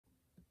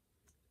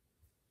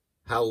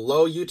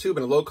Hello, YouTube,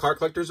 and hello, card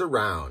collectors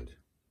around.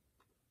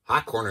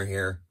 Hot Corner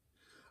here.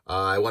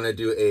 I want to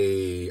do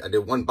I did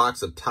one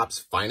box of Topps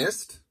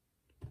Finest.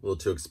 A little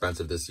too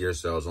expensive this year,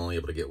 so I was only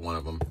able to get one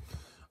of them.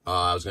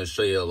 I was going to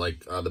show you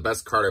the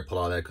best card I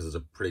pulled out of that because it's a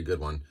pretty good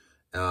one.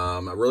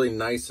 A really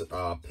nice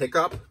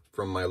pickup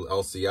from my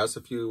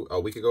LCS a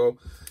week ago.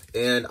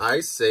 And I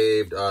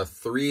saved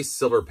 3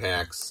 silver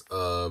packs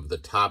of the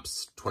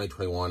Topps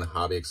 2021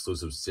 Hobby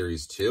Exclusive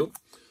Series 2.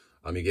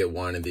 You get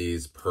one of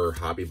these per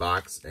hobby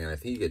box, and I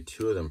think you get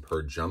 2 of them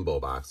per jumbo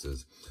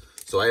boxes.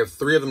 So I have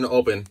 3 of them to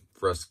open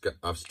for us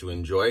to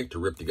enjoy, to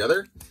rip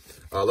together.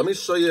 Let me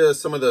show you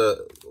some of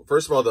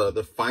first of all,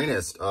 the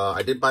Finest.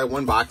 I did buy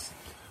 1 box.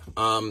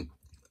 I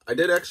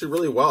did actually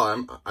really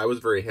well. I was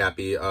very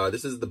happy.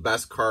 This is the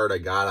best card I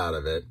got out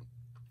of it.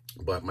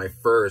 But my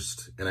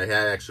first, and I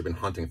had actually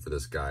been hunting for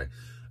this guy,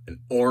 an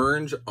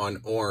orange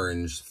on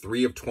orange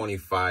 3 of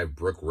 25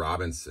 Brooke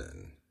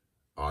Robinson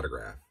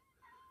autograph.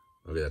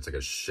 Okay, that's like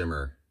a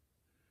shimmer.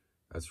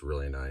 That's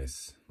really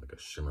nice, like a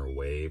shimmer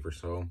wave or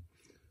so.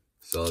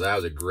 So that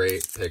was a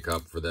great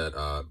pickup for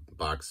that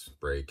box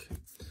break.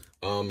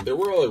 There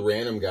were all the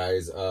random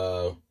guys.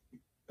 I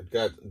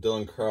got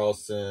Dylan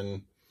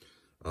Carlson,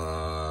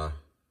 Ryan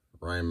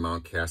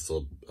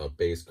Mountcastle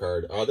base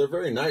card. They're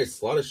very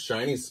nice. A lot of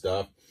shiny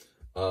stuff.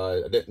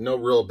 No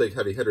real big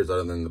heavy hitters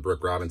other than the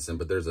Brooke Robinson,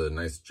 but there's a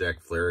nice Jack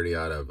Flaherty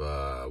out of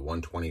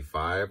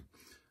 125.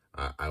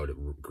 Out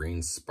of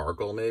Green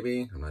Sparkle,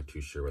 maybe. I'm not too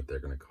sure what they're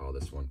going to call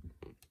this one.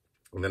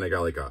 And then I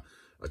got like a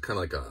kind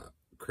of like a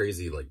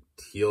crazy like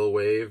teal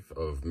wave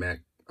of Matt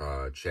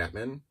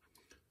Chapman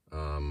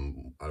out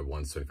of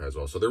 175 as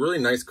well. So they're really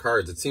nice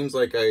cards. It seems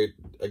like I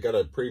got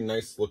a pretty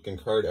nice looking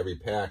card every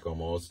pack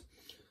almost.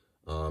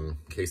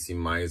 Casey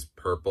Mize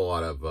purple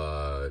out of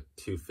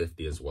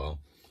 250 as well.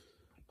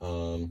 I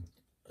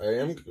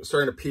am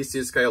starting to piece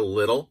this guy a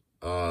little.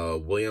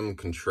 William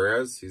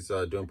Contreras, he's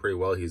doing pretty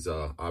well. He's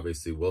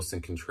obviously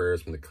Wilson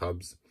Contreras from the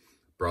Cubs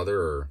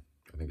brother, or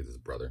I think it's his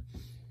brother.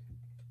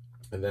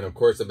 And then of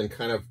course I've been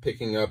kind of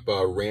picking up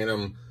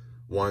random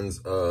ones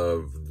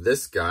of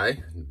this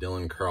guy,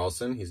 Dylan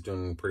Carlson. He's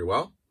doing pretty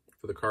well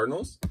for the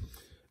Cardinals.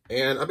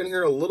 And I've been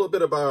hearing a little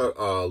bit about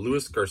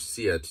Luis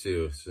Garcia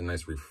too. It's a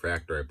nice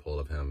refractor I pulled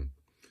of him.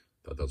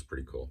 Thought that was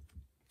pretty cool.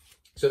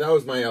 So that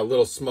was my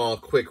little small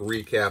quick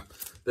recap.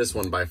 This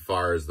one by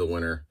far is the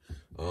winner.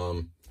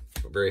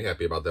 Very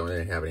happy about that one. I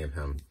didn't have any of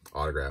him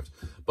autographs.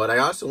 But I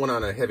also went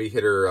on a heavy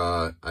hitter.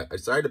 I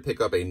decided to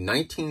pick up a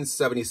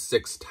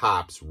 1976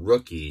 Topps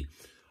rookie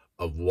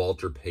of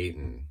Walter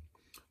Payton.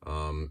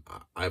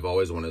 I've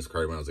always wanted this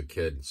card when I was a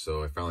kid,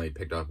 so I finally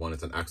picked up one.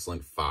 It's an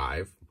excellent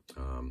 5.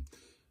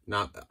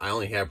 I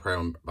only have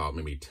probably about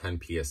maybe 10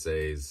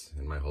 PSAs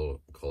in my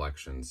whole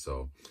collection,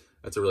 so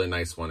that's a really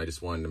nice one. I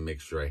just wanted to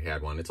make sure I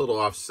had one. It's a little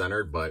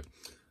off-centered, but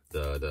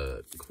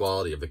the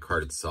quality of the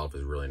card itself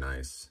is really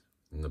nice.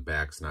 And the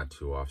back's not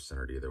too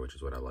off-centered either, which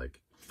is what I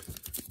like.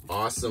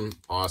 Awesome,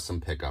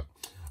 awesome pickup.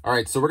 All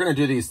right, so we're going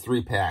to do these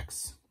 3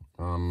 packs.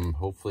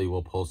 Hopefully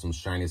we'll pull some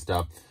shiny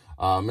stuff.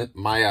 My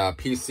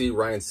PC,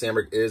 Ryan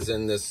Sandberg, is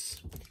in this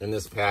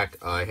pack.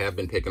 I have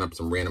been picking up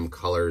some random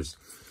colors,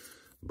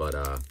 but,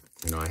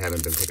 you know, I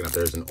haven't been picking up.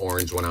 There's an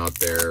orange one out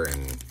there,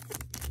 and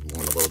they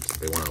want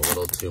a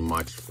little too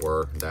much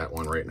for that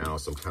one right now,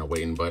 so I'm kind of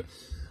waiting. But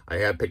I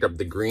have picked up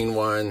the green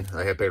one.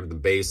 I have picked up the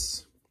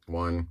base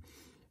one.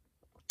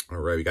 All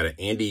right, we got an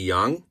Andy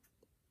Young.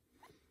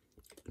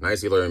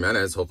 Nice Eloy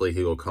Jimenez. Hopefully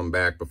he will come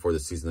back before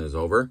the season is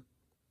over.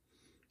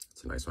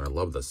 It's a nice one. I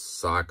love the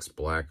Sox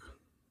black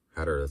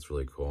header. That's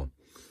really cool.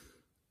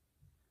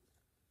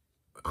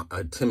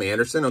 Tim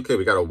Anderson. Okay,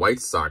 we got a White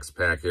Sox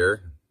pack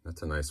here.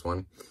 That's a nice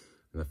one.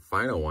 And the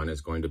final one is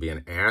going to be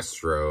an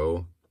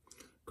Astro.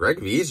 Greg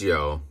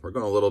Vigio. We're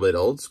going a little bit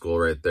old school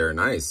right there.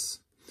 Nice.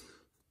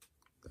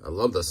 I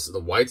love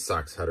the White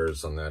Sox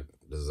headers on that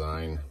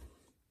design.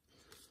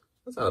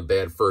 That's not a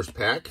bad first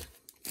pack.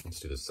 Let's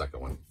do the second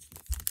one.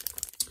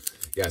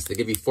 Yes, they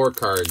give you 4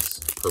 cards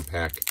per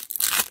pack,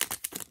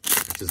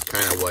 which is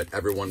kind of what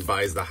everyone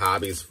buys the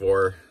hobbies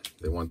for.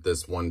 They want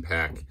this 1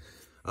 pack.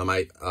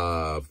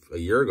 A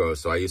year ago,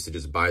 so I used to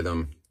just buy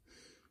them,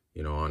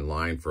 you know,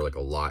 online for like a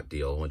lot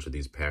deal. A bunch of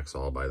these packs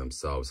all by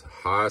themselves.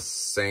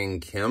 Ha-Sang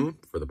Kim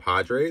for the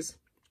Padres,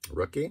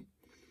 rookie.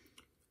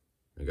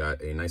 We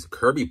got a nice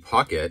Kirby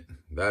Puckett.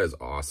 That is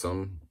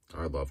awesome.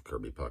 I love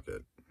Kirby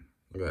Puckett.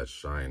 Look at that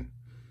shine.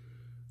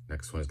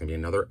 Next one is going to be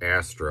another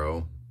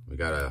Astro. We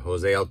got a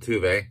Jose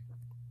Altuve. And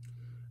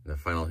the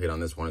final hit on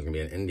this one is going to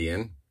be an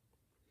Indian.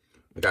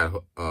 We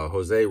got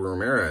Jose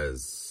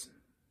Ramirez.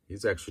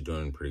 He's actually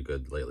doing pretty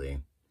good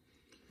lately.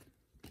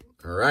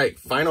 All right,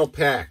 final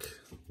pack.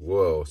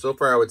 Whoa. So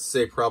far, I would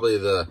say probably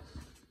I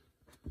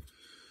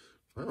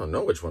don't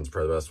know which one's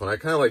probably the best one. I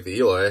kind of like the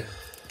Eloy.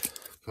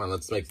 Come on,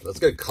 let's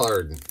get a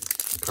card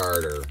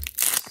or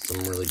some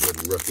really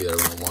good rookie that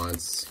everyone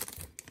wants.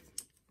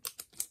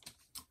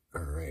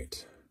 All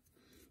right.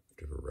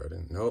 Red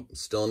in. Nope,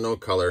 still no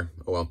color.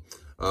 Oh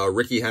well.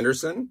 Ricky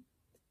Henderson.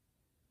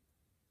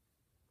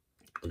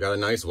 We got a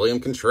nice William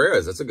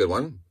Contreras. That's a good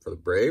one for the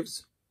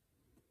Braves.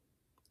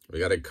 We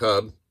got a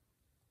Cub.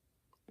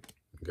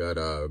 We got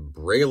a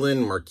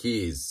Braylon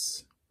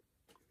Marquez.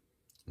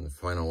 And the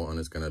final one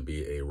is going to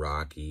be a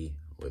Rocky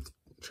with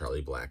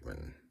Charlie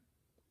Blackmon.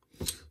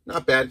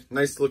 Not bad.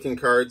 Nice looking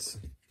cards.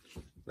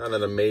 Not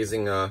an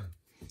amazing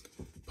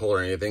pull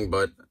or anything,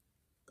 but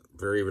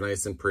very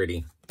nice and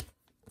pretty.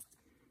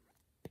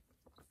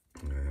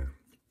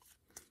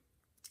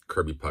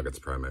 Kirby Puckett's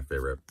probably my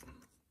favorite.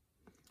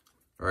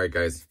 All right,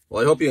 guys.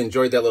 Well, I hope you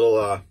enjoyed that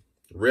little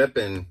rip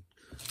and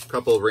a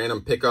couple of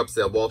random pickups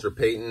at Walter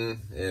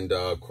Payton and,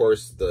 of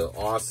course, the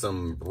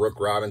awesome Brooke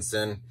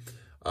Robinson.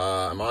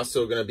 I'm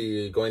also going to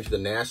be going to the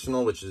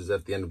National, which is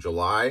at the end of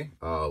July,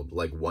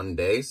 like one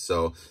day.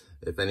 So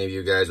if any of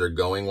you guys are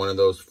going one of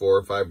those 4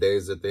 or 5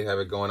 days that they have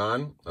it going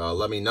on,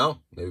 let me know.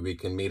 Maybe we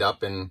can meet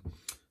up and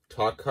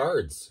talk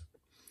cards.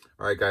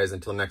 All right, guys,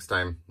 until next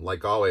time,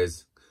 like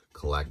always,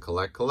 collect,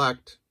 collect,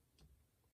 collect.